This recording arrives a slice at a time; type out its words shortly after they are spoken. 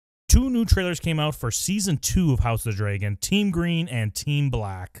2 new trailers came out for Season 2 of House of the Dragon, Team Green and Team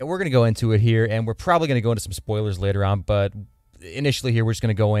Black. And we're going to go into it here, and we're probably going to go into some spoilers later on, but initially here we're just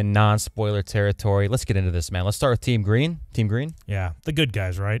going to go in non-spoiler territory. Let's get into this, man. Let's start with Team Green. Team Green? Yeah, the good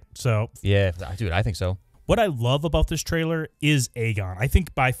guys, right? So yeah, dude, I think so. What I love about this trailer is Aegon. I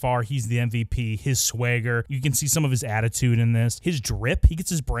think by far he's the MVP. His swagger, you can see some of his attitude in this. His drip, he gets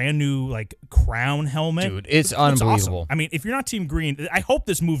his brand new like crown helmet. Dude, it's unbelievable. Awesome. I mean, if you're not Team Green, I hope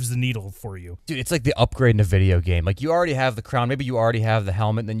this moves the needle for you. Dude, it's like the upgrade in a video game. Like you already have the crown, maybe you already have the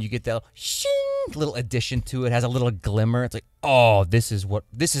helmet, and then you get that shing little addition to it. Has a little glimmer. It's like, oh, this is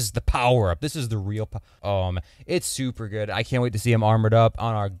the power up. This is the real power. Oh man, it's super good. I can't wait to see him armored up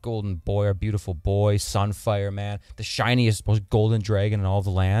on our golden boy, our beautiful boy, Sunfire, man, the shiniest, most golden dragon in all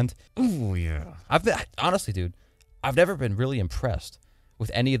the land. Ooh yeah. Honestly, dude, I've never been really impressed with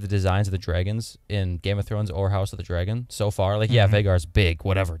any of the designs of the dragons in Game of Thrones or House of the Dragon so far. Like, yeah, Vhagar's big,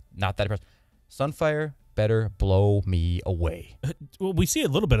 whatever. Not that impressed. Sunfire better blow me away. Well, we see a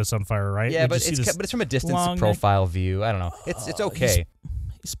little bit of Sunfire, right? Yeah, but it's from a distance profile view. I don't know. It's okay.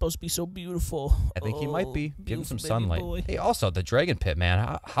 He's supposed to be so beautiful. I think he might be. Give him some sunlight. Hey, also the Dragon Pit,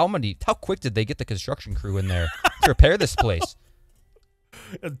 man. How quick did they get the construction crew in there to repair this place?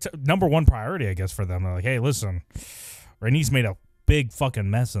 Number one priority, I guess, for them. They're like, hey, listen, Rhaenys made a big fucking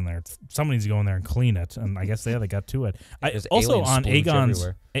mess in there. Somebody needs to go in there and clean it. And I guess they got to it. Also on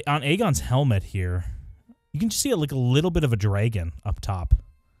Aegon's helmet here, you can just see like a little bit of a dragon up top.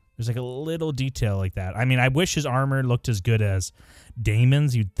 There's like a little detail like that. I mean, I wish his armor looked as good as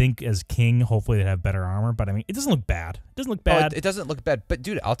Daemon's. You'd think as king, hopefully they'd have better armor. But I mean, it doesn't look bad. It doesn't look bad. Oh, it doesn't look bad. But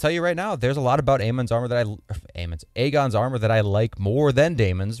dude, I'll tell you right now, there's a lot about Aegon's armor that I like more than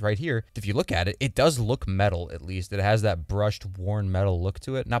Daemon's right here. If you look at it, it does look metal, at least. It has that brushed, worn metal look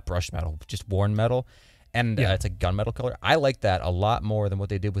to it. Not brushed metal, just worn metal. And it's a gunmetal color. I like that a lot more than what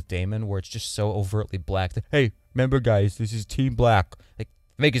they did with Daemon, where it's just so overtly black. Hey, remember, guys, this is Team Black. Like,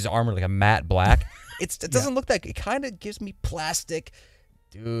 make his armor like a matte black. It doesn't look like it. Kind of gives me plastic.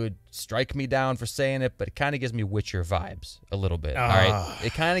 Dude, strike me down for saying it, but it kind of gives me Witcher vibes a little bit. All right,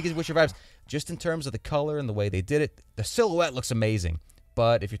 it kind of gives Witcher vibes just in terms of the color and the way they did it. The silhouette looks amazing.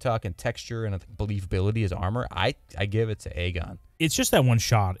 But if you're talking texture and believability as armor, I give it to Aegon. It's just that one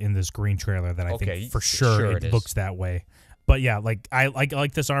shot in this green trailer that I think for sure it looks that way. But yeah, like I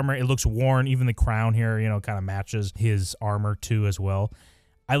like this armor. It looks worn. Even the crown here, kind of matches his armor too as well.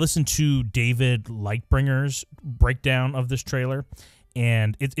 I listened to David Lightbringer's breakdown of this trailer,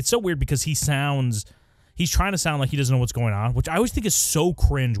 and it's so weird because he's trying to sound like he doesn't know what's going on, which I always think is so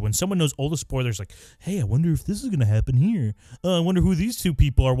cringe when someone knows all the spoilers, like, hey, I wonder if this is going to happen here. I wonder who these two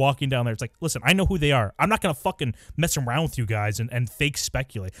people are walking down there. It's like, listen, I know who they are. I'm not going to fucking mess around with you guys and fake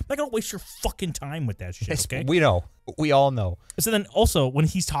speculate. I'm not going to waste your fucking time with that shit, okay? We know. We all know. So then also, when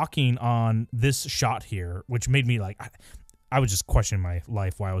he's talking on this shot here, which made me like... I was just questioning my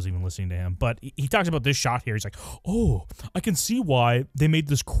life why I was even listening to him. But he talks about this shot here. He's like, oh, I can see why they made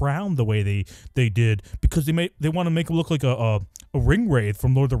this crown the way they did, because they want to make it look like a ring wraith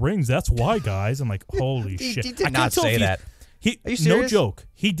from Lord of the Rings. That's why, guys. I'm like, holy shit. He did not say that. Are you serious? No joke.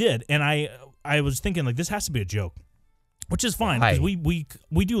 He did. And I was thinking, like, this has to be a joke. Which is fine, because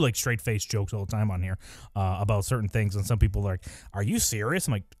we do like straight-faced jokes all the time on here about certain things, and some people are like, are you serious?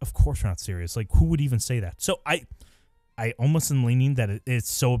 I'm like, of course we're not serious. Like, who would even say that? So I almost am leaning that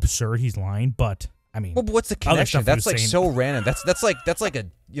it's so absurd he's lying, but I mean, well, but what's the connection? That's like so random. That's like a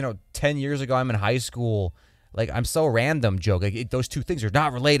 10 years ago I'm in high school. Like, I'm so random joke. Like, those two things are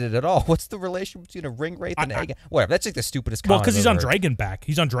not related at all. What's the relation between a ring wraith and Aegon? Whatever. That's like the stupidest comment. Well, because he's on Dragonback.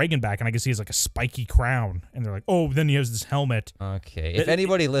 He's on Dragonback, and I guess he has like a spiky crown. And they're like, oh, then he has this helmet. Okay. If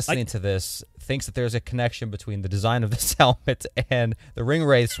anybody listening to this thinks that there's a connection between the design of this helmet and the ring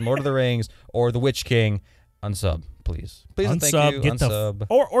wraiths from Lord of the Rings or the Witch King, unsub. Please and thank you. Unsub.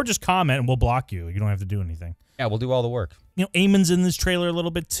 Or just comment and we'll block you. You don't have to do anything. Yeah, we'll do all the work. Aemon's in this trailer a little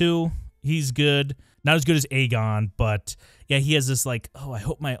bit too. He's good. Not as good as Aegon, but yeah, he has this like, oh, I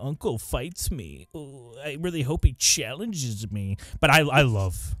hope my uncle fights me. Oh, I really hope he challenges me. But I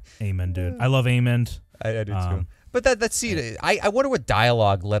love Aemon, dude. I love Aemon. I do too. But that scene, I wonder what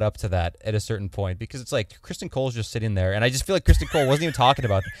dialogue led up to that at a certain point, because it's like Kristen Cole's just sitting there, and I just feel like Kristen Cole wasn't even talking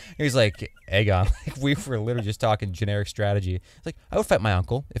about it. He's like, Aegon, like, we were literally just talking generic strategy. It's like, I would fight my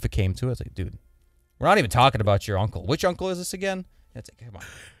uncle if it came to it. It's like, dude, we're not even talking about your uncle. Which uncle is this again? It's like, come on.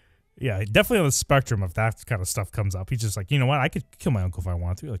 Yeah, definitely on the spectrum if that kind of stuff comes up. He's just like, you know what? I could kill my uncle if I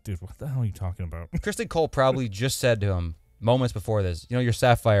want to. You're like, dude, what the hell are you talking about? Kristen Cole probably just said to him moments before this, your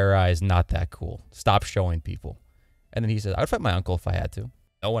sapphire eye is not that cool. Stop showing people. And then he said, I would fight my uncle if I had to.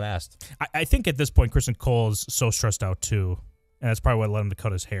 No one asked. I think at this point, Kristen Cole is so stressed out, too. and that's probably what led him to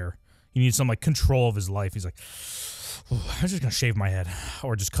cut his hair. He needs some like control of his life. He's like, I'm just gonna shave my head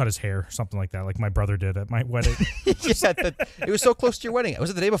or just cut his hair, something like that, like my brother did at my wedding. It was so close to your wedding. Was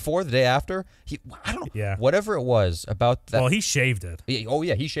it the day before, the day after? I don't know. Yeah. Whatever it was about that. Well, he shaved it.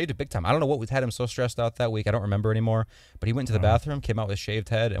 He shaved it big time. I don't know what had him so stressed out that week. I don't remember anymore. But he went to the bathroom, came out with a shaved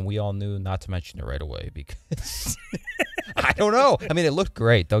head, and we all knew not to mention it right away because I don't know. I mean, it looked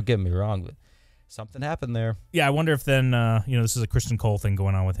great. Don't get me wrong, but something happened there. Yeah, I wonder if then, this is a Kristen Cole thing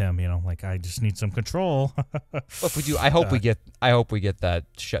going on with him. Like I just need some control. Well, if we do, I hope we get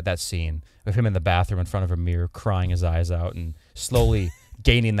that scene of him in the bathroom in front of a mirror, crying his eyes out and slowly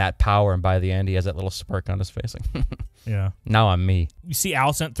gaining that power. And by the end, he has that little smirk on his face. Yeah. Now I'm me. You see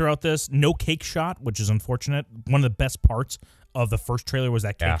Alicent throughout this. No cake shot, which is unfortunate. One of the best parts of the first trailer was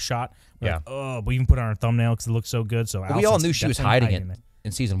that cake shot. We're like, we even put it on our thumbnail because it looks so good. So we all knew she was hiding it.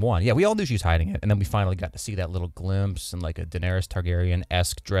 In season 1. Yeah, we all knew she was hiding it. And then we finally got to see that little glimpse and like a Daenerys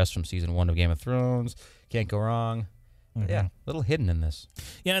Targaryen-esque dress from season 1 of Game of Thrones. Can't go wrong. Yeah, a little hidden in this.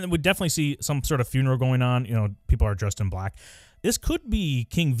 Yeah, and we definitely see some sort of funeral going on. People are dressed in black. This could be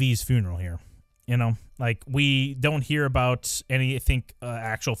King V's funeral here. Like we don't hear about any, I think,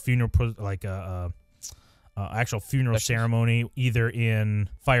 actual funeral, like actual funeral ceremony either in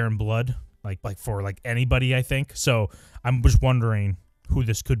Fire and Blood, like for like anybody, I think. So I'm just wondering who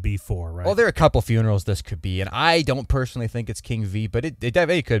this could be for, right? Well, there are a couple funerals this could be, and I don't personally think it's King V, but it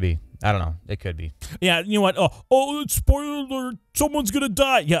could be. I don't know. It could be. Yeah, you know what? Spoiler alert, someone's going to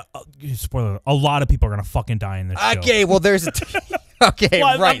die. Yeah, spoiler alert, a lot of people are going to fucking die in this show. Okay, well, there's a... Okay,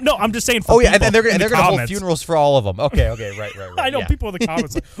 well, right. I'm just saying for and they're going to hold funerals for all of them. Okay, right. I know people in the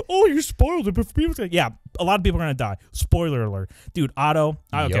comments like, you spoiled it. But people say, yeah, a lot of people are going to die. Spoiler alert. Dude, Otto,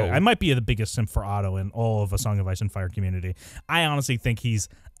 I might be the biggest simp for Otto in all of A Song of Ice and Fire community. I honestly think he's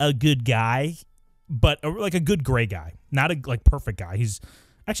a good guy, but like a good gray guy, not a perfect guy. He's...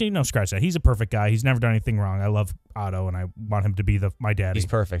 Actually, no, scratch that. He's a perfect guy. He's never done anything wrong. I love Otto, and I want him to be my daddy. He's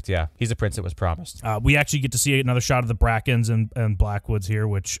perfect, yeah. He's a prince that was promised. We actually get to see another shot of the Brackens and Blackwoods here,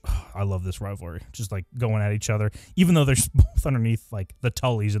 which I love this rivalry. Just like going at each other, even though they're both underneath like the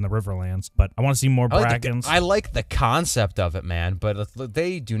Tullys in the Riverlands. But I want to see more Brackens. I like the concept of it, man, but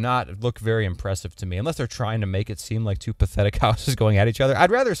they do not look very impressive to me unless they're trying to make it seem like two pathetic houses going at each other.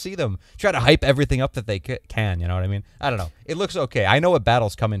 I'd rather see them try to hype everything up that they can. You know what I mean? I don't know. It looks okay. I know what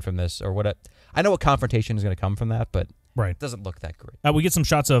battle's coming from this, or I know what confrontation is going to come from that, but it doesn't look that great. We get some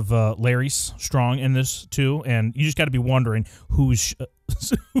shots of Larys Strong in this too, and you just got to be wondering whose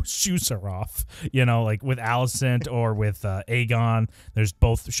shoes are off. Like with Alicent or with Aegon. There's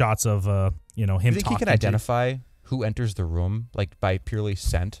both shots of him. You think he can identify who enters the room like by purely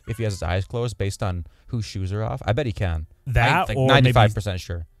scent if he has his eyes closed based on whose shoes are off? I bet he can. That I'm or 95%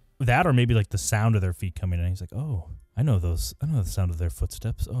 sure. That or maybe like the sound of their feet coming in. He's like, oh, I know the sound of their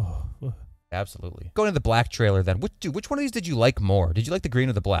footsteps. Oh. Absolutely. Going to the black trailer then. Which one of these did you like more? Did you like the green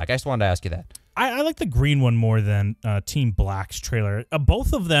or the black? I just wanted to ask you that. I like the green one more than Team Black's trailer.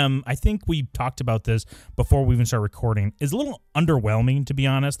 Both of them, I think we talked about this before we even started recording, is a little underwhelming, to be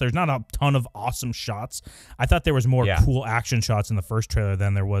honest. There's not a ton of awesome shots. I thought there was more cool action shots in the first trailer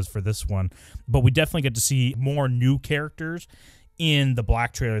than there was for this one. But we definitely get to see more new characters in the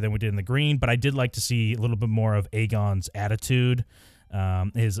black trailer than we did in the green. But I did like to see a little bit more of Aegon's attitude.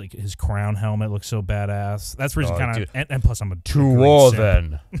 His crown helmet looks so badass. That's the reason kind of, and plus I'm a to war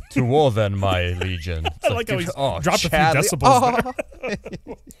then, my legion. I like how he's dropped a few decibels.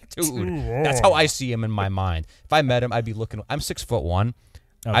 Dude, that's how I see him in my mind. If I met him, I'd be looking. I'm 6'1".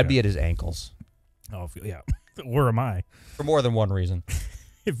 Okay. I'd be at his ankles. Oh yeah, where am I? For more than one reason.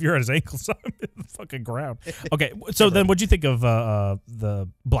 If you're at his ankles, I'm in the fucking ground. Okay, so then what'd you think of the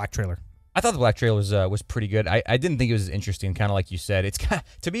black trailer? I thought the black trailer was pretty good. I didn't think it was as interesting, kind of like you said. It's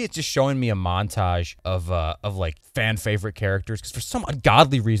to me, it's just showing me a montage of like fan favorite characters. Because for some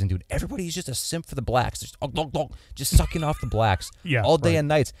ungodly reason, dude, everybody's just a simp for the blacks, just sucking off the blacks all day and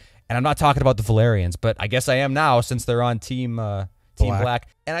nights. And I'm not talking about the Valerians, but I guess I am now since they're on Team Black.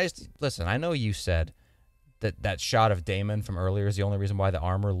 And I know you said that shot of Daemon from earlier is the only reason why the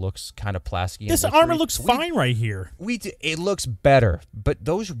armor looks kind of plasky. This armor looks fine right here. It looks better, but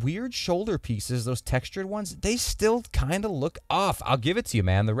those weird shoulder pieces, those textured ones, they still kind of look off. I'll give it to you,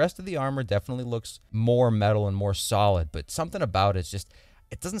 man. The rest of the armor definitely looks more metal and more solid, but something about it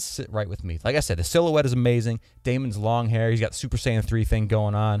doesn't sit right with me. Like I said, the silhouette is amazing. Daemon's long hair. He's got Super Saiyan 3 thing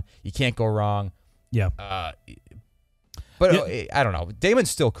going on. You can't go wrong. Yeah. But I don't know. Daemon's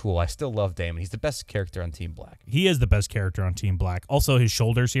still cool. I still love Daemon. He's the best character on Team Black. He is the best character on Team Black. Also, his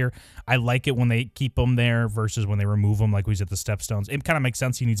shoulders here. I like it when they keep them there versus when they remove them like we was at the Stepstones. It kind of makes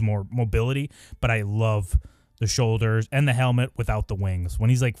sense. He needs more mobility, but I love the shoulders, and the helmet without the wings.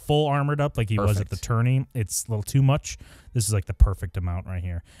 When he's like full armored up, like he was at the tourney, it's a little too much. This is like the perfect amount right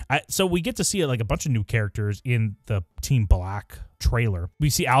here. So we get to see like a bunch of new characters in the Team Black trailer.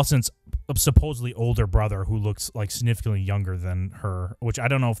 We see Alicent's supposedly older brother who looks like significantly younger than her, which I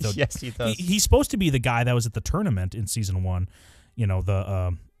don't know if they'll... Yes, he does. He's supposed to be the guy that was at the tournament in season 1, you know,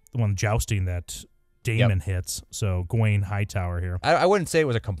 the one jousting that Daemon hits. So Gawain Hightower here. I wouldn't say it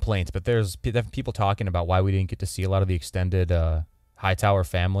was a complaint, but there's people talking about why we didn't get to see a lot of the extended Hightower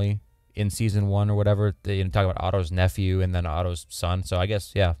family in season 1 or whatever. They talk about Otto's nephew and then Otto's son. So I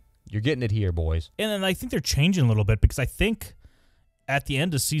guess, yeah, you're getting it here, boys. And then I think they're changing a little bit because I think at the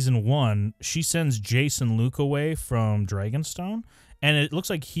end of season 1, she sends Jace and Luke away from Dragonstone. And it looks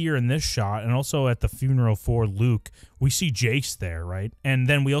like here in this shot, and also at the funeral for Luke, we see Jace there, right? And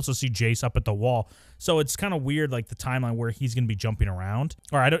then we also see Jace up at the wall. So it's kind of weird, like the timeline where he's going to be jumping around.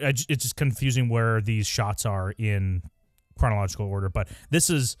 Or it's just confusing where these shots are in chronological order. But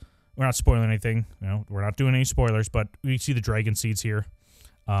this is, we're not spoiling anything. You know, we're not doing any spoilers, but we see the dragon seeds here.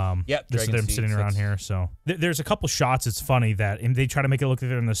 This is them sitting around here. So there's a couple shots. It's funny that and they try to make it look like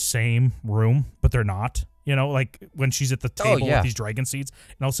they're in the same room, but they're not. You know, like when she's at the table with these dragon seeds,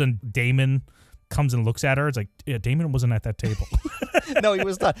 and all of a sudden Daemon comes and looks at her. It's like, yeah, Daemon wasn't at that table. No, he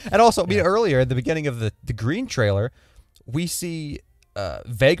was not. And also, I mean, earlier at the beginning of the green trailer, we see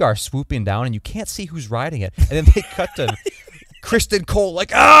Vhagar swooping down, and you can't see who's riding it. And then they cut to Kristen Cole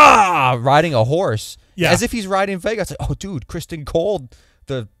like riding a horse, as if he's riding Vhagar. It's like, oh, dude, Kristen Cole,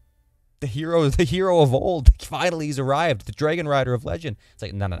 the hero of old. Finally, he's arrived. The Dragon Rider of legend. It's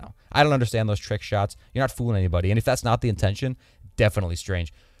like, no. I don't understand those trick shots. You're not fooling anybody. And if that's not the intention, definitely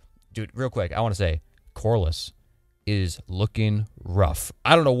strange. Dude, real quick, I want to say, Corlys is looking rough.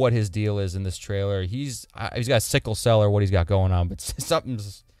 I don't know what his deal is in this trailer. He's got sickle cell or what he's got going on, but something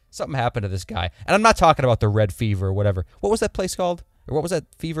happened to this guy. And I'm not talking about the red fever or whatever. What was that place called? Or what was that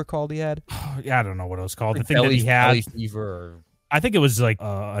fever called he had? Yeah, I don't know what it was called. The thing that he had. Belly fever or... I think it was like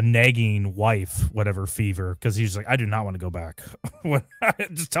a nagging wife, whatever fever, because he's like, I do not want to go back.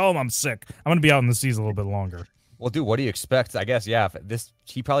 Just tell him I'm sick. I'm going to be out in the seas a little bit longer. Well, dude, what do you expect? I guess, yeah,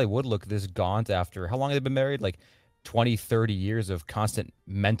 he probably would look this gaunt after, how long have they been married? Like 20, 30 years of constant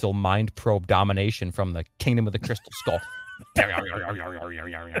mental mind probe domination from the Kingdom of the Crystal Skull. I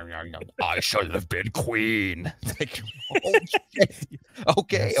should have been queen. Like, oh,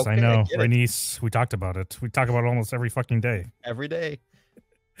 okay, yes, I know. Rhaenys, we talked about it. We talk about it almost every fucking day. Every day.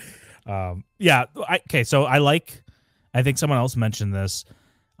 Yeah. So I think someone else mentioned this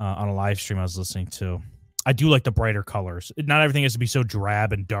on a live stream I was listening to. I do like the brighter colors. Not everything has to be so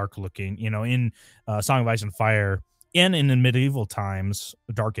drab and dark looking. You know, in Song of Ice and Fire, and in the medieval times,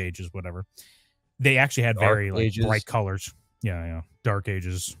 the Dark Ages, whatever, they actually had very bright colors. Yeah. Dark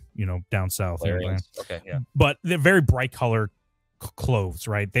Ages, you know, down south. Okay, yeah. But they're very bright color clothes,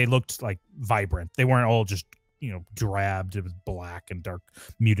 right? They looked like vibrant. They weren't all just, you know, drabbed. It was black and dark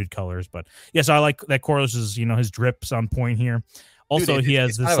muted colors. But yeah, so I like that Corlys is, you know, his drip's on point here. Also, dude, he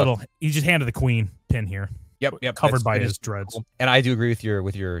has this little, he just handed the queen pin here. Yep. Covered by his dreads. Cool. And I do agree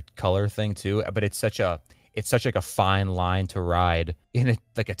with your color thing too, but it's such like a fine line to ride in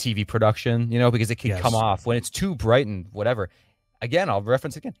like a TV production, you know, because it can come off when it's too bright and whatever. Again, I'll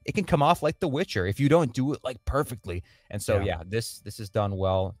reference again. It can come off like The Witcher if you don't do it like perfectly. And so this is done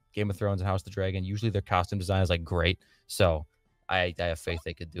well. Game of Thrones and House of the Dragon, usually their costume design is like great. So I have faith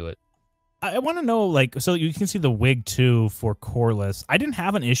they could do it. I want to know, like, so you can see the wig too for Corlys. I didn't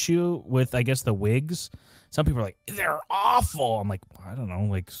have an issue with, I guess, the wigs. Some people are like, they're awful. I'm like, I don't know,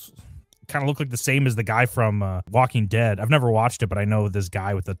 like, kind of look like the same as the guy from Walking Dead. I've never watched it, but I know this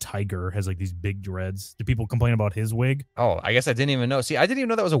guy with the tiger has like these big dreads. Do people complain about his wig? Oh, I guess I didn't even know. See, I didn't even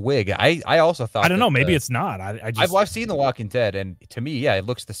know that was a wig. I also thought, I don't know. Maybe it's not. I've seen The Walking Dead, and to me, yeah, it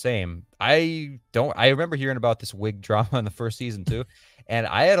looks the same. I remember hearing about this wig drama in the first season too, and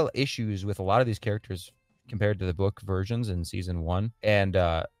I had issues with a lot of these characters compared to the book versions in season 1, and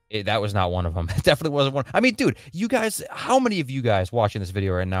that was not one of them. It definitely wasn't one. I mean, dude, you guys, how many of you guys watching this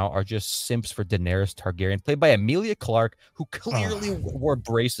video right now are just simps for Daenerys Targaryen, played by Emilia Clarke, who clearly wore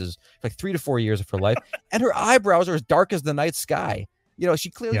braces for like 3 to 4 years of her life, and her eyebrows are as dark as the night sky. You know, she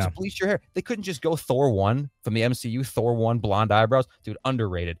clearly just bleached her hair. They couldn't just go Thor 1 from the MCU, Thor 1, blonde eyebrows. Dude,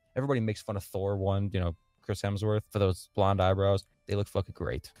 underrated. Everybody makes fun of Thor 1, you know, Chris Hemsworth for those blonde eyebrows. They look fucking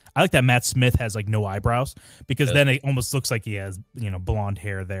great. I like that Matt Smith has like no eyebrows, because then it almost looks like he has, blonde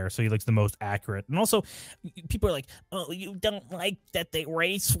hair there. So he looks the most accurate. And also, people are like, "Oh, you don't like that they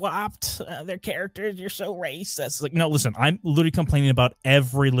race swapped their characters? You're so racist." Like, no, listen, I'm literally complaining about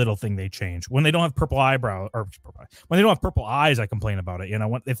every little thing they change. When they don't have purple eyebrow, or when they don't have purple eyes, I complain about it.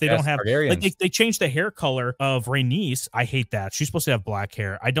 If they don't have, like, they changed the hair color of Rhaenys. I hate that. She's supposed to have black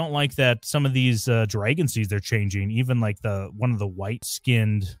hair. I don't like that some of these dragon seeds they're changing. Even like one of the white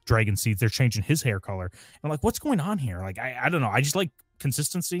skinned dragon seeds, they're changing his hair color. And I'm like, what's going on here? Like, I don't know. I just like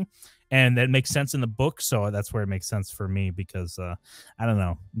consistency, and that makes sense in the book. So that's where it makes sense for me, because I don't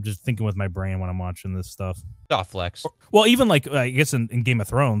know. I'm just thinking with my brain when I'm watching this stuff. Soft flex. Well, even like, I guess in Game of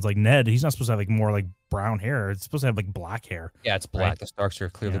Thrones, like Ned, he's not supposed to have like more like brown hair. It's supposed to have like black hair. Yeah, it's black. Right? The Starks are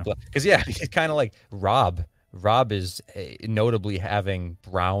clearly black. Because it's kind of like Robb. Robb is notably having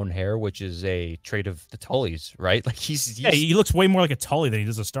brown hair, which is a trait of the Tullys, right? Like he looks way more like a Tully than he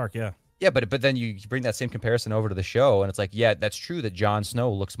does a Stark. Yeah. Yeah, but then you bring that same comparison over to the show, and it's like, yeah, that's true that Jon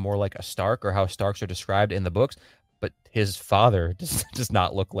Snow looks more like a Stark, or how Starks are described in the books, but his father does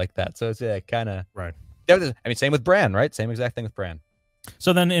not look like that. So it's kind of right. I mean, same with Bran, right? Same exact thing with Bran.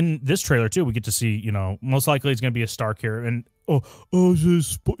 So then in this trailer too, we get to see, most likely it's going to be a Stark here, and you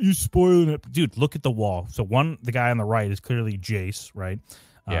spoiling it, dude. Look at the wall. So the guy on the right is clearly Jace, right?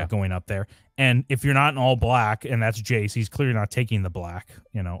 Going up there. And if you're not in all black, and that's Jace, he's clearly not taking the black,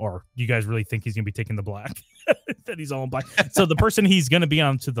 or you guys really think he's going to be taking the black? That he's all in black. So the person he's going to be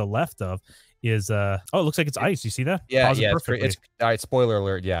on to the left of is, it looks like it's Ice. You see that? Yeah, it's all right, spoiler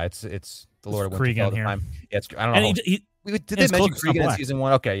alert. Yeah, it's the Lord of Winterfell Cregan here. Yeah, I don't know. Did they mention Cregan in season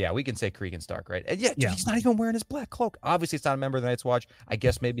 1? Okay, yeah, we can say Cregan Stark, right? And he's not even wearing his black cloak. Obviously, it's not a member of the Night's Watch. I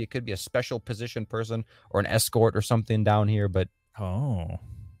guess maybe it could be a special position person or an escort or something down here, but... Oh,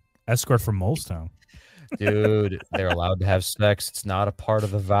 escort from Molestown. Dude, they're allowed to have sex. It's not a part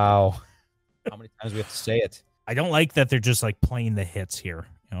of the vow. How many times do we have to say it? I don't like that they're just like playing the hits here.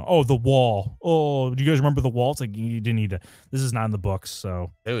 The wall. Oh, do you guys remember the wall? It's like, you didn't need to. This is not in the books,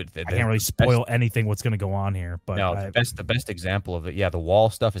 so dude, I can't really spoil anything what's going to go on here. But no, the best example of it, the wall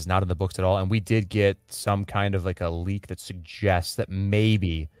stuff is not in the books at all, and we did get some kind of like a leak that suggests that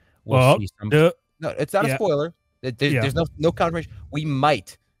maybe we'll see some. No, it's not a spoiler. There's no confirmation. We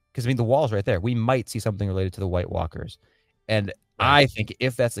might, because the wall's right there. We might see something related to the White Walkers, and I think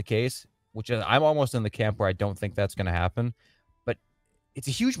if that's the case, which is, I'm almost in the camp where I don't think that's going to happen. It's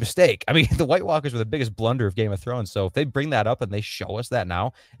a huge mistake. I mean, the White Walkers were the biggest blunder of Game of Thrones. So if they bring that up and they show us that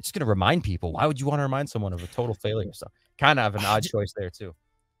now, it's just going to remind people. Why would you want to remind someone of a total failure? So kind of an odd choice there too.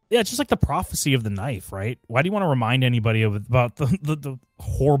 Yeah, it's just like the prophecy of the knife, right? Why do you want to remind anybody about the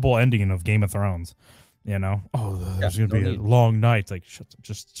horrible ending of Game of Thrones? There's going to be a long night. Like,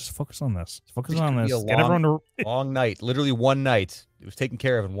 just focus on this. Focus on this. Get everyone to long night. Literally one night. It was taken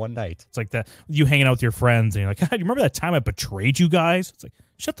care of in one night. It's like that. You hanging out with your friends, and you're like, "You remember that time I betrayed you guys?" It's like,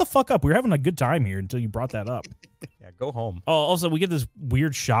 shut the fuck up. We were having a good time here until you brought that up. Yeah, go home. Oh, also, we get this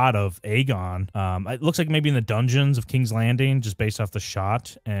weird shot of Aegon. It looks like maybe in the dungeons of King's Landing, just based off the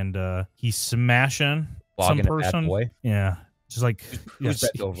shot, and he's smashing some person. Boy. Yeah, just like who's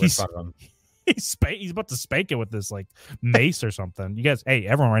bent over in front of him? He's about to spank it with this like mace or something. You guys, hey,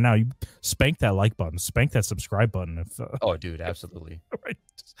 everyone, right now, you spank that like button, spank that subscribe button. If oh, dude, absolutely. Right?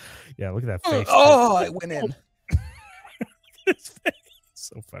 Yeah, look at that face. Oh, I went in. His face.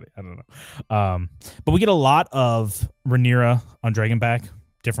 So funny. I don't know. But we get a lot of Rhaenyra on Dragonback,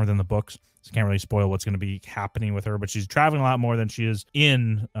 different than the books. So can't really spoil what's going to be happening with her, but she's traveling a lot more than she is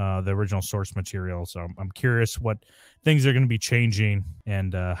in the original source material. So I'm curious what things are going to be changing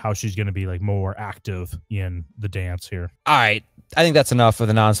and how she's going to be like more active in the dance here. All right. I think that's enough for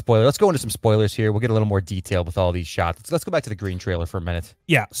the non-spoiler. Let's go into some spoilers here. We'll get a little more detail with all these shots. Let's go back to the green trailer for a minute.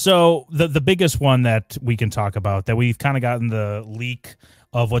 Yeah. So the biggest one that we can talk about that we've kind of gotten the leak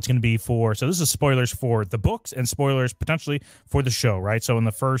of what's going to be for. So this is spoilers for the books and spoilers potentially for the show, right? So in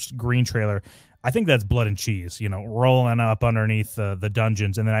the first green trailer, I think that's blood and cheese, rolling up underneath the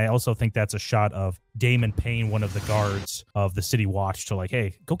dungeons. And then I also think that's a shot of Daemon paying one of the guards of the City Watch to like,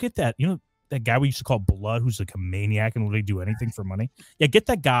 hey, go get that, that guy we used to call Blood, who's like a maniac and literally do anything for money. Yeah, get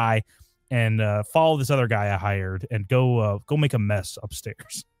that guy and follow this other guy I hired and go make a mess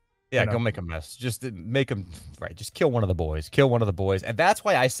upstairs. Yeah, go make a mess. Just make them right. Just kill one of the boys. Kill one of the boys. And that's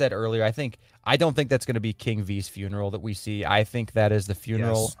why I said earlier, I don't think that's going to be King V's funeral that we see. I think that is the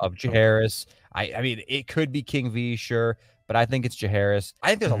funeral of Jaehaerys. I mean, it could be King V, sure, but I think it's Jaehaerys. I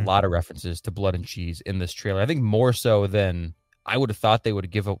think there's a lot of references to blood and cheese in this trailer. I think more so than I would have thought they would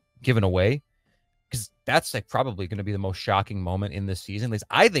have given away, because that's like probably going to be the most shocking moment in this season. At least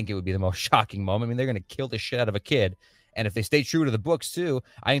I think it would be the most shocking moment. I mean, they're going to kill the shit out of a kid. And if they stay true to the books too,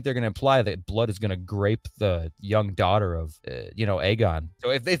 I think they're going to imply that blood is going to grape the young daughter of, Aegon.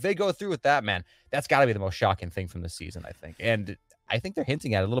 So if they go through with that, man, that's got to be the most shocking thing from the season, I think. And I think they're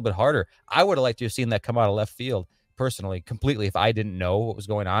hinting at it a little bit harder. I would have liked to have seen that come out of left field personally, completely, if I didn't know what was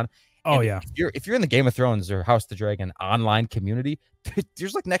going on. Oh, and yeah. If you're in the Game of Thrones or House of the Dragon online community,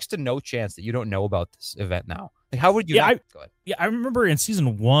 there's like next to no chance that you don't know about this event now. Like, how would you? Yeah, I remember in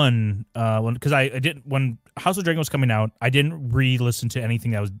season 1, when House of Dragon was coming out, I didn't re-listen to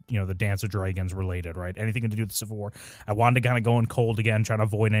anything that was, the Dance of Dragons related, right? Anything to do with the Civil War. I wanted to kind of go in cold again, trying to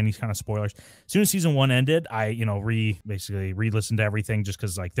avoid any kind of spoilers. As soon as season 1 ended, I, basically re-listened to everything just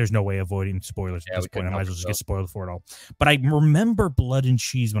because, like, there's no way avoiding spoilers at this point. I might as well just get spoiled for it all. But I remember Blood and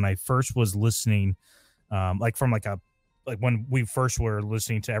Cheese when I first was listening, when we first were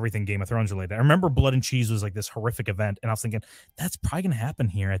listening to everything Game of Thrones related. I remember Blood and Cheese was like this horrific event, and I was thinking that's probably going to happen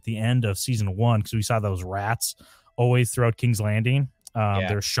here at the end of season 1 because we saw those rats always throughout King's Landing.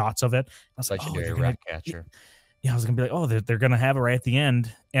 There's shots of it. I was like, legendary rat catcher. Yeah, I was gonna be like, they're gonna have it right at the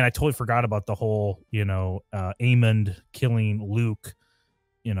end, and I totally forgot about the whole, Aemond killing Luke,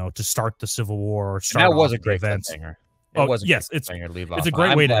 to start the Civil War. Or start that was a great event. It's a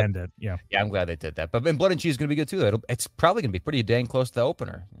great way to end it. Yeah, I'm glad they did that. But Blood and Cheese is going to be good too. It's probably going to be pretty dang close to the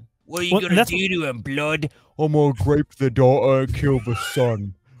opener. What are you going to do to him, Blood? I'm going to grape the daughter and kill the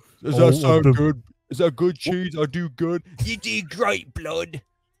son. Does that sound good? Is that good, Cheese? I do good. You do great, Blood.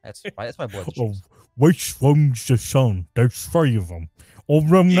 That's my Blood and Cheese. Which one's the son? There's 3 of them. All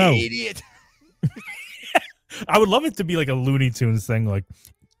run now. Idiot. I would love it to be like a Looney Tunes thing, like,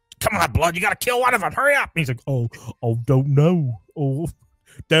 come on, Blood, you got to kill one of them. Hurry up. And he's like, don't know. Oh,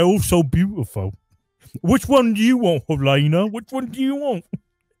 they're all so beautiful. Which one do you want, Helena? Which one do you want?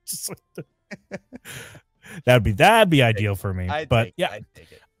 Just like that'd be ideal for me. I'd take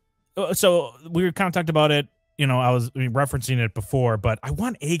it. So we were kind of talked about it. I was referencing it before, but I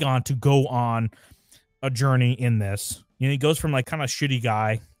want Aegon to go on a journey in this. He goes from like kind of shitty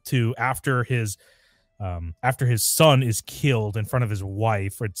guy to after his son is killed in front of his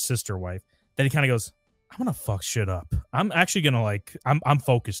wife or sister wife, then he kind of goes, I'm going to fuck shit up. I'm actually going to I'm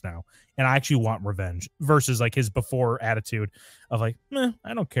focused now. And I actually want revenge versus like his before attitude of like,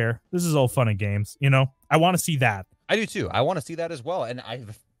 I don't care. This is all fun and games. I want to see that. I do too. I want to see that as well. And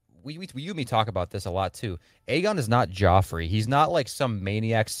you and me talk about this a lot too. Aegon is not Joffrey. He's not like some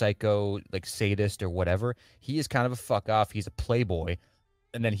maniac, psycho, like sadist or whatever. He is kind of a fuck off. He's a playboy.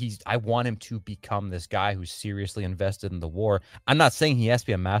 And then I want him to become this guy who's seriously invested in the war. I'm not saying he has to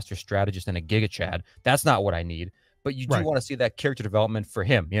be a master strategist and a Giga Chad. That's not what I need. But you do want to see that character development for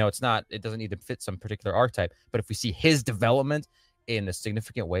him. It doesn't need to fit some particular archetype. But if we see his development in a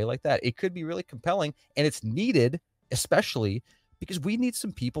significant way like that, it could be really compelling. And it's needed, especially because we need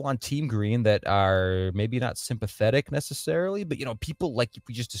some people on Team Green that are maybe not sympathetic necessarily, but, people like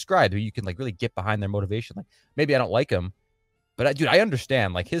we just described, who you can like really get behind their motivation. Like, maybe I don't like him, but dude, I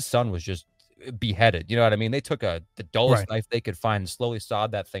understand. Like, his son was just beheaded. You know what I mean? They took the dullest knife they could find and slowly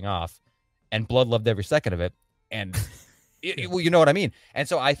sawed that thing off, and blood loved every second of it. And well, you know what I mean? And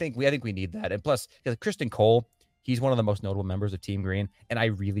so I think we need that. And plus, Kristen Cole, he's one of the most notable members of Team Green, and I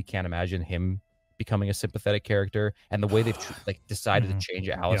really can't imagine him becoming a sympathetic character. And the way they've decided to change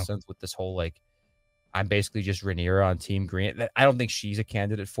Alicent's with this whole I'm basically just Rhaenyra on Team Green. I don't think she's a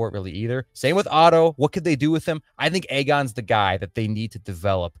candidate for it really either. Same with Otto. What could they do with him? I think Aegon's the guy that they need to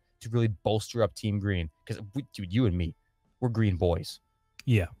develop to really bolster up Team Green. Because, dude, you and me, we're Green boys.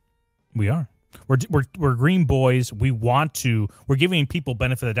 Yeah, we are. We're Green boys. We're giving people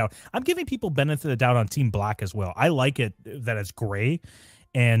benefit of the doubt. I'm giving people benefit of the doubt on Team Black as well. I like it that it's gray.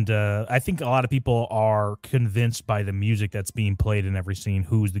 And I think a lot of people are convinced by the music that's being played in every scene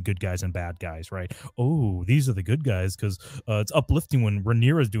who's the good guys and bad guys, right? Oh, these are the good guys because it's uplifting when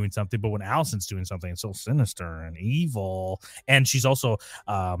Rhaenyra's doing something, but when Alicent's doing something, it's so sinister and evil. And she's also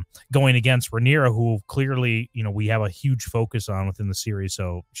going against Rhaenyra, who clearly, we have a huge focus on within the series.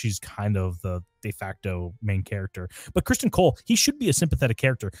 So she's kind of the de facto main character. But Kristen Cole, he should be a sympathetic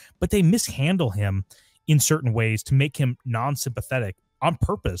character, but they mishandle him in certain ways to make him non-sympathetic on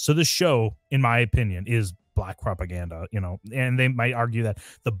purpose. So this show, in my opinion, is black propaganda, and they might argue that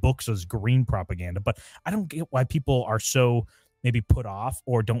the books is green propaganda, but I don't get why people are so maybe put off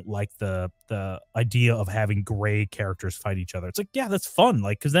or don't like the idea of having gray characters fight each other. It's like, yeah, that's fun.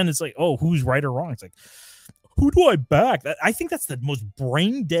 Like, cause then it's like, oh, who's right or wrong? It's like, who do I back? I think that's the most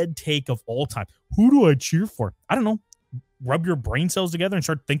brain dead take of all time. Who do I cheer for? I don't know. Rub your brain cells together and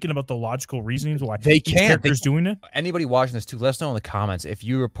start thinking about the logical reasonings why they can't. Characters doing it. Anybody watching this too, let us know in the comments if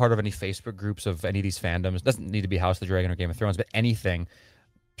you were part of any Facebook groups of any of these fandoms. It doesn't need to be House of the Dragon or Game of Thrones, but anything.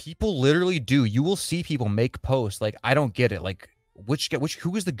 people literally do. You will see people make posts like, I don't get it. Like,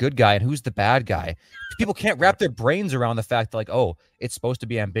 who is the good guy and who's the bad guy? People can't wrap their brains around the fact that, like, oh, it's supposed to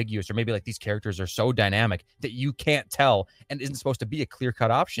be ambiguous, or maybe like these characters are so dynamic that you can't tell and isn't supposed to be a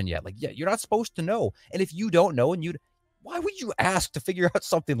clear-cut option yet. Like, yeah, you're not supposed to know. And if you don't know, why would you ask to figure out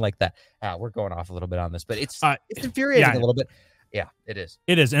something like that? We're going off a little bit on this, but it's infuriating a little bit. Yeah, it is.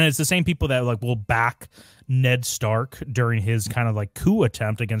 It is. And it's the same people that like will back Ned Stark during his kind of like coup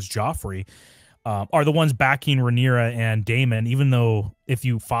attempt against Joffrey, are the ones backing Rhaenyra and Daemon, even though if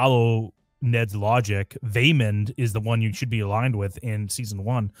you follow Ned's logic, Vaemond is the one you should be aligned with in season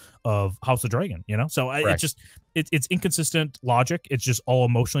 1 of House of Dragon, you know? So it's inconsistent logic. It's just all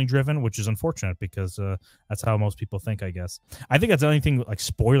emotionally driven, which is unfortunate because that's how most people think, I guess. I think that's the only thing, like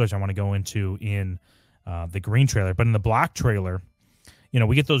spoilers I want to go into in the green trailer, but in the black trailer, you know,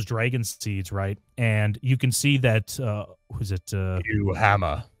 we get those dragon seeds, right? And you can see that who's it? Hugh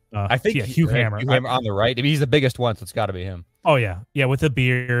Hammer. I think Hugh Hammer. Hugh Hammer on the right. I mean, he's the biggest one, so it's got to be him. Oh yeah, with a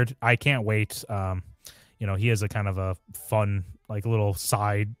beard. I can't wait. You know, he has a kind of a fun, like little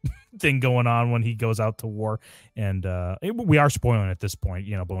side thing going on when he goes out to war, and we are spoiling at this point,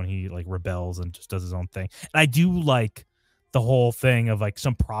 you know, but when he like rebels and just does his own thing, and I do like the whole thing of like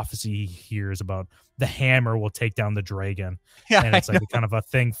some prophecy he hears about the hammer will take down the dragon. Yeah, and it's like kind of a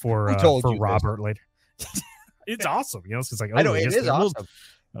thing for Robert later. It's awesome, you know. It's like, oh, I know it is awesome.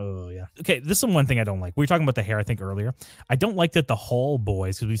 Oh yeah. Okay, this is one thing I don't like. We were talking about the hair, I think, earlier. I don't like that the Hull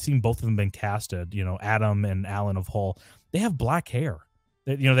boys, because we've seen both of them been casted. You know, Adam and Alan of Hull. They have black hair.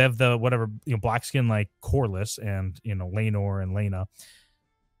 They have the whatever, you know, black skin like Corlys and, you know, Laenor and Laena.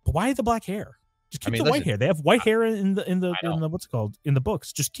 But why the black hair? Just keep the white hair. They have white hair in the what's it called, in the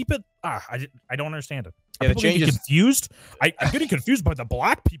books. Just keep it. I don't understand it. I'm getting confused. I'm getting confused by the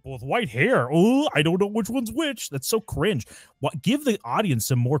black people with white hair. Oh, I don't know which one's which. That's so cringe. Give the audience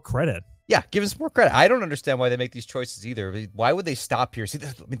some more credit. Yeah, give us more credit. I don't understand why they make these choices either. Why would they stop here? See,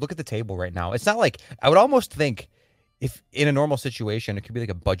 I mean, look at the table right now. It's not like, I would almost think if in a normal situation, it could be like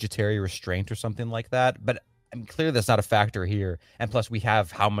a budgetary restraint or something like that. But I mean, clearly that's not a factor here. And plus, we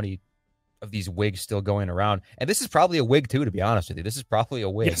have how many of these wigs still going around, and this is probably a wig too, to be honest with you. This is probably a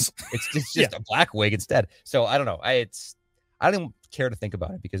wig. Yes. It's just a black wig instead. So I don't know. I don't even care to think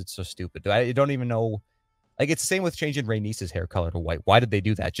about it because it's so stupid. I don't even know. Like, it's the same with changing Rhaenys's hair color to white. Why did they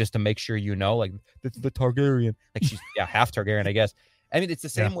do that? Just to make sure, you know, like the Targaryen, like she's half Targaryen, I guess. I mean, it's the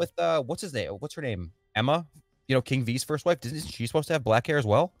same with what's his name? What's her name? Emma. You know, King V's first wife. Isn't she supposed to have black hair as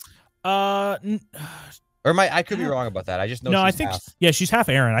well? Or I could be wrong about that. I just know. No, I think she's half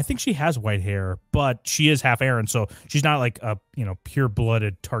Aaron. I think she has white hair, but she is half Aaron, so she's not like a, you know,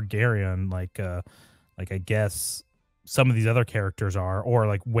 pure-blooded Targaryen like I guess some of these other characters are, or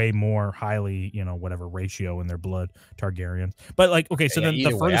like way more highly, you know, whatever ratio in their blood Targaryens. But like, okay, so then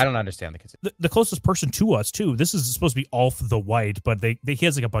the first, I don't understand the closest person to us too. This is supposed to be Ulf the White, but he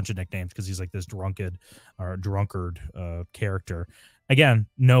has like a bunch of nicknames because he's like this drunkard character. Again,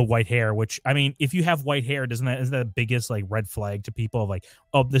 no white hair, which, I mean, if you have white hair, isn't that the biggest like red flag to people of like,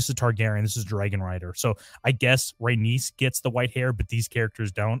 oh, this is Targaryen, this is Dragon Rider. So I guess Rhaenys gets the white hair, but these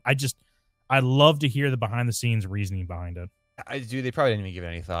characters don't. I love to hear the behind the scenes reasoning behind it. I do. They probably didn't even give it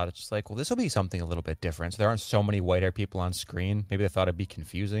any thought. It's just like, well, this will be something a little bit different. So there aren't so many white hair people on screen. Maybe they thought it'd be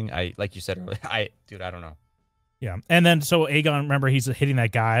confusing. Like you said earlier, I don't know. Yeah, and then so Aegon, remember, he's hitting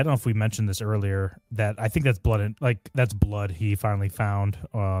that guy. I don't know if we mentioned this earlier. That I think that's blood. That's blood. He finally found.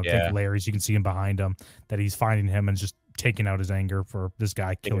 I think Larry's. You can see him behind him. That he's finding him and just taking out his anger for this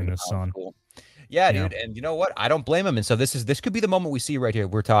guy killing his son. Cool. Yeah, dude. And you know what? I don't blame him. And so this could be the moment we see right here.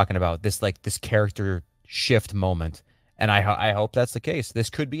 We're talking about this character shift moment. And I hope that's the case. This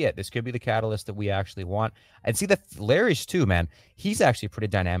could be it. This could be the catalyst that we actually want. And see that Larry's too, man. He's actually a pretty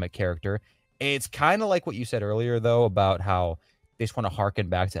dynamic character. It's kind of like what you said earlier, though, about how they just want to harken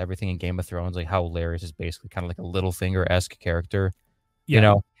back to everything in Game of Thrones, like how Larys is basically kind of like a Littlefinger-esque character, you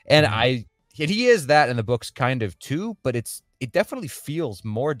know? And he is that in the books kind of too, but it definitely feels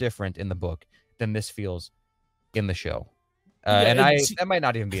more different in the book than this feels in the show. And that might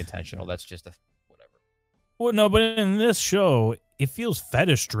not even be intentional. That's just whatever. Well, no, but in this show, it feels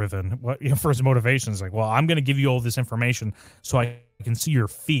fetish-driven. For his motivations, like, well, I'm going to give you all this information so I can see your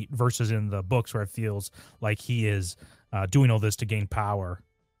feet, versus in the books where it feels like he is doing all this to gain power,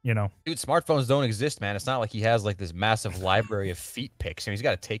 you know? Dude, smartphones don't exist, man. It's not like he has like this massive library of feet pics. I mean, he's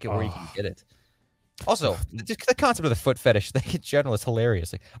got to take it where he can get it. Also, the concept of the foot fetish thing in general is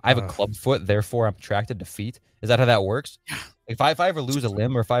hilarious. Like, I have a club foot, therefore I'm attracted to feet. Is that how that works? If I ever lose a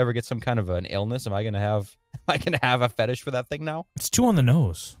limb or if I ever get some kind of an illness, am I gonna have a fetish for that thing now? It's too on the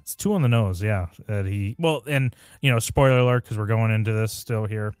nose. It's too on the nose. Yeah. And spoiler alert, because we're going into this still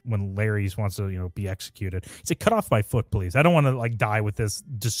here. When Larry wants to be executed, he said, "Cut off my foot, please. I don't want to like die with this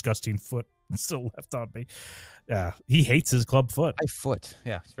disgusting foot still left on me." Yeah, he hates his club foot. My foot.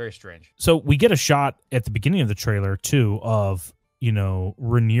 Yeah, it's very strange. So we get a shot at the beginning of the trailer too of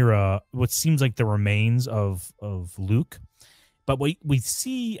Rhaenyra, what seems like the remains of Luke. But we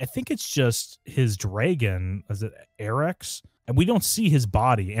see, I think it's just his dragon, is it Erex? And we don't see his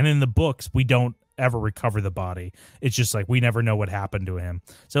body. And in the books, we don't ever recover the body. It's just like we never know what happened to him.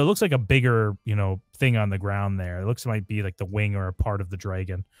 So it looks like a bigger, thing on the ground there. It looks might be like the wing or a part of the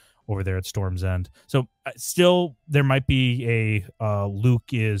dragon over there at Storm's End. So still, there might be a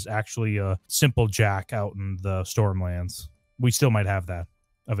Luke is actually a simple Jack out in the Stormlands. We still might have that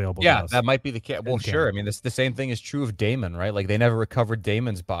available. Yeah, to us. that might be the case. Well, sure. I mean, the same thing is true of Daemon, right? Like they never recovered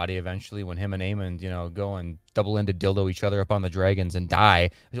Daemon's body eventually when him and Aemon, go and double-ended dildo each other up on the dragons and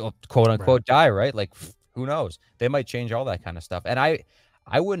die, quote unquote, die, right? Like who knows? They might change all that kind of stuff. And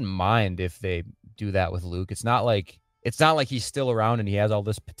I wouldn't mind if they do that with Luke. It's not like he's still around and he has all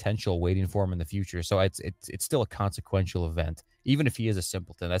this potential waiting for him in the future. So it's still a consequential event, even if he is a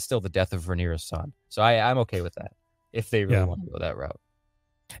simpleton. That's still the death of Rhaenyra's son. So I'm okay with that if they really want to go that route.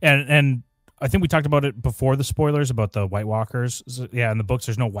 And I think we talked about it before the spoilers about the White Walkers. So, yeah, in the books,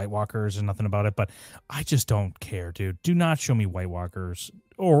 there's no White Walkers and nothing about it, but I just don't care, dude. Do not show me White Walkers,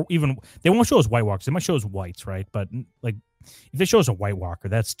 or even they won't show us White Walkers. They might show us whites, right? But like, if they show us a White Walker,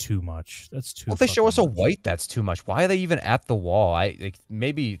 that's too much. That's too. Well, if they show us a white, that's too much. Why are they even at the wall?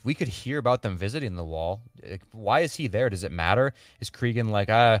 Maybe we could hear about them visiting the wall. Why is he there? Does it matter? Is Cregan like,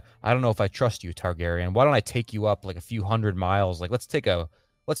 I don't know if I trust you, Targaryen. Why don't I take you up like a few hundred miles? Like, let's take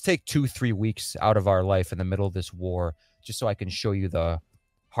 2-3 weeks out of our life in the middle of this war, just so I can show you the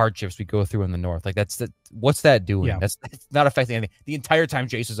hardships we go through in the north. Like what's that doing? Yeah. That's not affecting anything. The entire time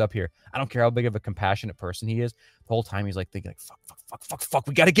Jace is up here, I don't care how big of a compassionate person he is. The whole time he's like thinking like, fuck,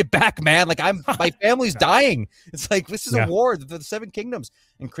 we got to get back, man. Like my family's dying. It's like, this is a war for the Seven Kingdoms.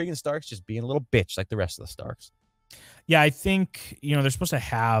 And Cregan Stark's just being a little bitch like the rest of the Starks. Yeah, I think, they're supposed to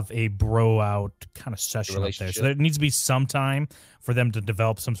have a bro out kind of session up there. So there needs to be some time for them to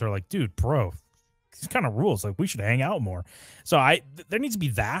develop some sort of like, dude, bro, these kind of rules. Like, we should hang out more. So there needs to be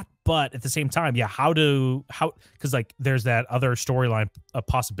that. But at the same time, yeah, because like there's that other storyline, a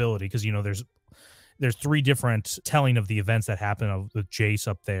possibility, because, there's 3 different telling of the events that happen with Jace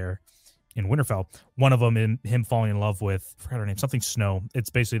up there in Winterfell. One of them in him falling in love with, I forgot her name, something Snow. It's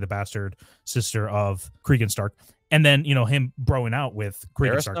basically the bastard sister of Cregan Stark. And then, him broing out with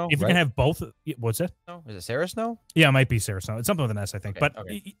Cregan Stark. Snow, if you can have both, what's it? No, is it Sarah Snow? Yeah, it might be Sarah Snow. It's something with an S, I think. Okay, but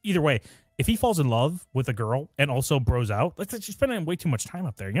either way, if he falls in love with a girl and also bros out, you're spending way too much time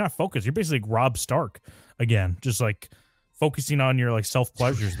up there. You're not focused. You're basically like Robb Stark again, just like focusing on your like self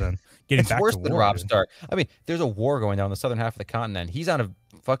pleasures. Then getting back worse to than war, Robb Stark. I mean, there's a war going down in the southern half of the continent. He's on a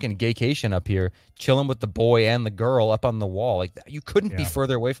fucking gaycation up here, chilling with the boy and the girl up on the wall. Like you couldn't be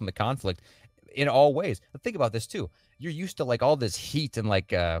further away from the conflict in all ways. But think about this too. You're used to like all this heat and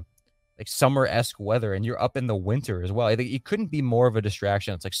like summer-esque weather, and you're up in the winter as well. I think it couldn't be more of a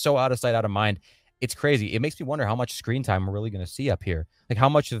distraction. It's like so out of sight, out of mind. It's crazy. It makes me wonder how much screen time we're really going to see up here. Like how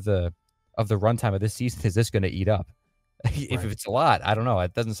much of the runtime of this season is this going to eat up? If it's a lot, I don't know.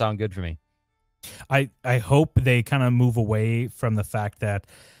 It doesn't sound good for me. I hope they kind of move away from the fact that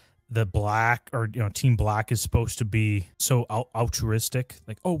the Black or Team Black is supposed to be so altruistic,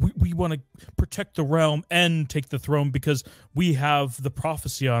 like, oh, we want to protect the realm and take the throne because we have the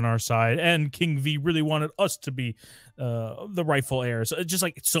prophecy on our side, and King V really wanted us to be the rightful heirs. So just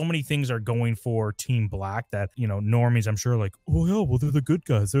like so many things are going for Team Black that normies, I'm sure, like, oh yeah, well they're the good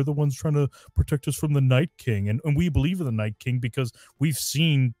guys, they're the ones trying to protect us from the Night King, and we believe in the Night King because we've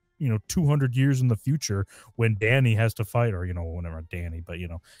seen 200 years in the future when Dany has to fight, or whenever Dany, but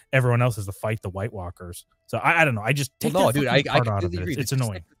everyone else has to fight the White Walkers. So I don't know. I just take dude, I completely agree. It's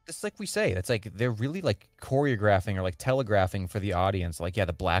annoying. It's like we say. It's like they're really like choreographing or like telegraphing for the audience. Like, yeah,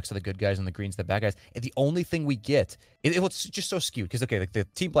 the blacks are the good guys and the greens are the bad guys. And the only thing we get, it's just so skewed because like the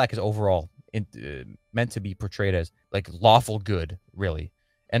Team Black is overall meant to be portrayed as like lawful good, really.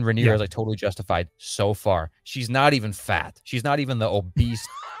 And Rhaenyra is like totally justified so far. She's not even fat. She's not even the obese.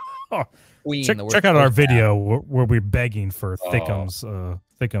 Queen, check out our video where we're begging for Thickums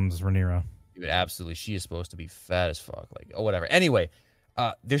Rhaenyra. Dude, absolutely. She is supposed to be fat as fuck. Like, oh, whatever. Anyway,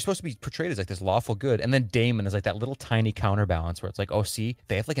 they're supposed to be portrayed as like this lawful good. And then Daemon is like that little tiny counterbalance where it's like, oh, see,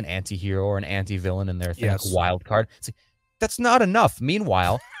 they have like an anti-hero or an anti-villain in their thing, like wild card. It's like, that's not enough.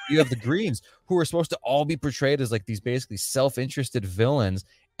 Meanwhile, You have the Greens, who are supposed to all be portrayed as like these basically self-interested villains.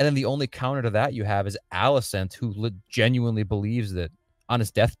 And then the only counter to that you have is Alicent, who genuinely believes that on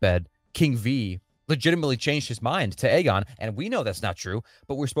his deathbed, King V legitimately changed his mind to Aegon. And we know that's not true,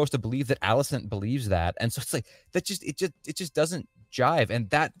 but we're supposed to believe that Alicent believes that. And so it's like, that it just doesn't jive. And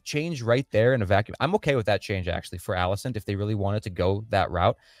that change right there in a vacuum, I'm okay with that change actually for Alicent if they really wanted to go that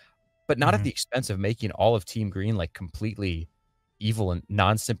route, but not at the expense of making all of Team Green like completely evil and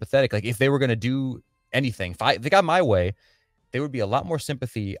non-sympathetic. Like if they were going to do anything, if they got my way, there would be a lot more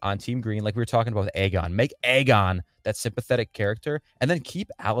sympathy on Team Green, like we were talking about with Aegon. Make Aegon that sympathetic character, and then keep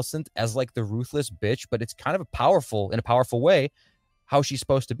Alicent as like the ruthless bitch, but it's kind of in a powerful way, how she's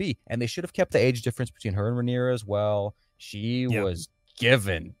supposed to be. And they should have kept the age difference between her and Rhaenyra as well. She was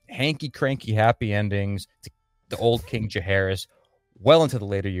given hanky-cranky happy endings to the old King Jaehaerys well into the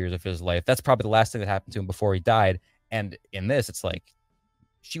later years of his life. That's probably the last thing that happened to him before he died. And in this, it's like,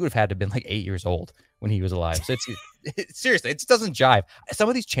 she would have had to have been like 8 years old when he was alive. So seriously, it just doesn't jive. Some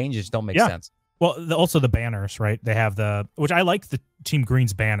of these changes don't make sense. Well, also the banners, right? They have which I like the Team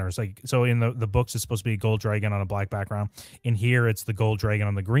Green's banners. Like, so in the books, it's supposed to be a gold dragon on a black background. In here, it's the gold dragon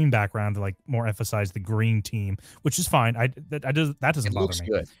on the green background to like more emphasize the green team, which is fine. That doesn't bother me.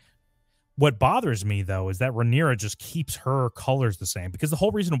 Good. What bothers me, though, is that Rhaenyra just keeps her colors the same, because the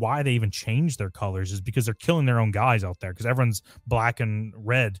whole reason why they even changed their colors is because they're killing their own guys out there, because everyone's black and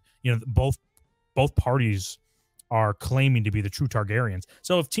red. You know, both parties are claiming to be the true Targaryens.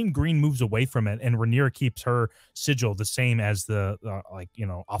 So if Team Green moves away from it and Rhaenyra keeps her sigil the same as the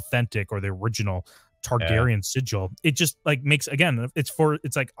authentic or the original Targaryen sigil, it just like makes, again, it's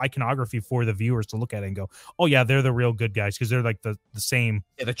like iconography for the viewers to look at it and go, oh yeah, they're the real good guys, because they're like the same,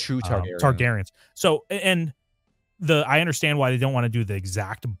 the true Targaryens. So, and I understand why they don't want to do the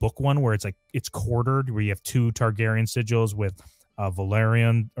exact book one where it's like it's quartered, where you have two Targaryen sigils with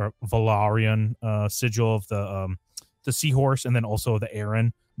Valerian sigil of the seahorse, and then also the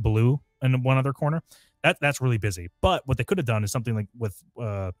Aaron blue in one other corner. That's really busy. But what they could have done is something like with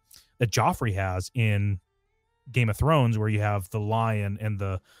that Joffrey has in Game of Thrones, where you have the lion and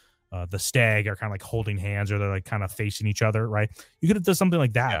the stag are kind of like holding hands, or they're like kind of facing each other, right? You could have done something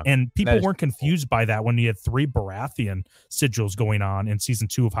like that, and people weren't confused by that when you had 3 Baratheon sigils going on in season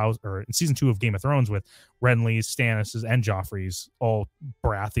 2 of Game of Thrones, with Renly's, Stannis's, and Joffrey's, all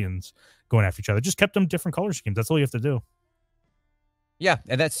Baratheons going after each other. Just kept them different color schemes. That's all you have to do. Yeah,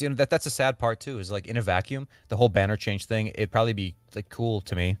 and that's that's a sad part too. Is like in a vacuum, the whole banner change thing. It'd probably be like cool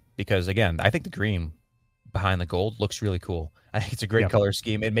to me because again, I think the green behind the gold looks really cool. I think it's a great color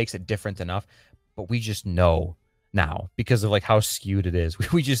scheme. It makes it different enough, but we just know now because of like how skewed it is.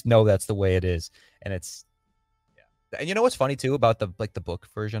 We just know that's the way it is, and it's. And you know what's funny too about the book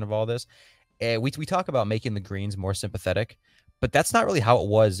version of all this? We talk about making the greens more sympathetic, but that's not really how it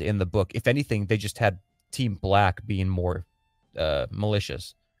was in the book. If anything, they just had Team Black being more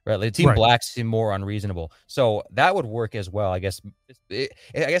malicious, right? Like Team Black seem more unreasonable, so that would work as well. I guess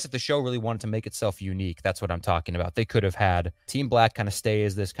if the show really wanted to make itself unique, that's what I'm talking about. They could have had Team Black kind of stay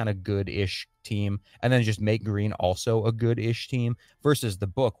as this kind of good-ish team, and then just make Green also a good-ish team, versus the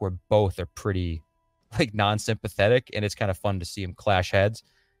book where both are pretty like non-sympathetic, and it's kind of fun to see them clash heads.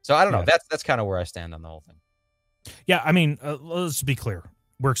 So I don't know. That's kind of where I stand on the whole thing. Yeah, I mean, let's be clear.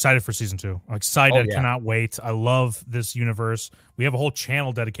 We're excited for season 2. I'm excited. Cannot wait. I love this universe. We have a whole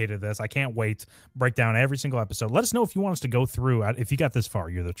channel dedicated to this. I can't wait. Break down every single episode. Let us know if you want us to go through. If you got this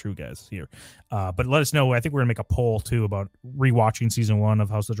far, you're the true guys here. But let us know. I think we're going to make a poll, too, about rewatching season 1 of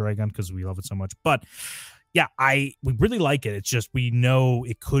House of Dragon because we love it so much. But, yeah, we really like it. It's just we know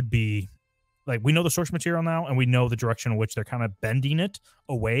it could be... Like, we know the source material now, and we know the direction in which they're kind of bending it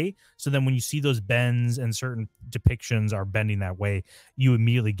away. So then when you see those bends and certain depictions are bending that way, you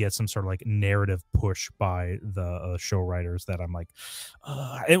immediately get some sort of like narrative push by the show writers that I'm like,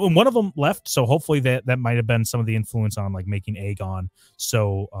 and one of them left. So hopefully that might have been some of the influence on like making Aegon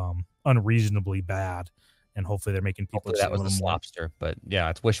so unreasonably bad. And hopefully they're making people. That was a slopster, but yeah,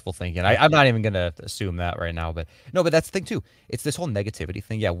 it's wishful thinking. I'm not even gonna assume that right now, but no, but that's the thing too. It's this whole negativity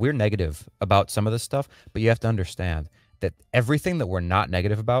thing. Yeah, we're negative about some of this stuff, but you have to understand that everything that we're not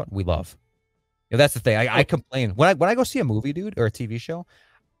negative about, we love. You know, that's the thing. I complain when I go see a movie, dude, or a TV show.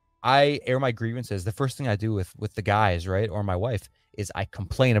 I air my grievances. The first thing I do with the guys, right, or my wife, is I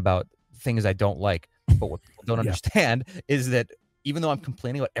complain about things I don't like. But what people don't understand is that even though I'm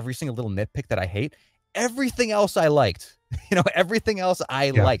complaining about every single little nitpick that I hate, everything else I liked, everything else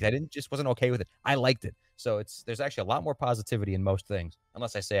I liked. I wasn't okay with it. I liked it. So there's actually a lot more positivity in most things,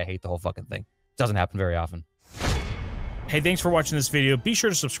 unless I say I hate the whole fucking thing. It doesn't happen very often. Hey, thanks for watching this video. Be sure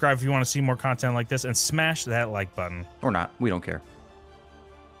to subscribe if you want to see more content like this, and smash that like button. Or not. We don't care.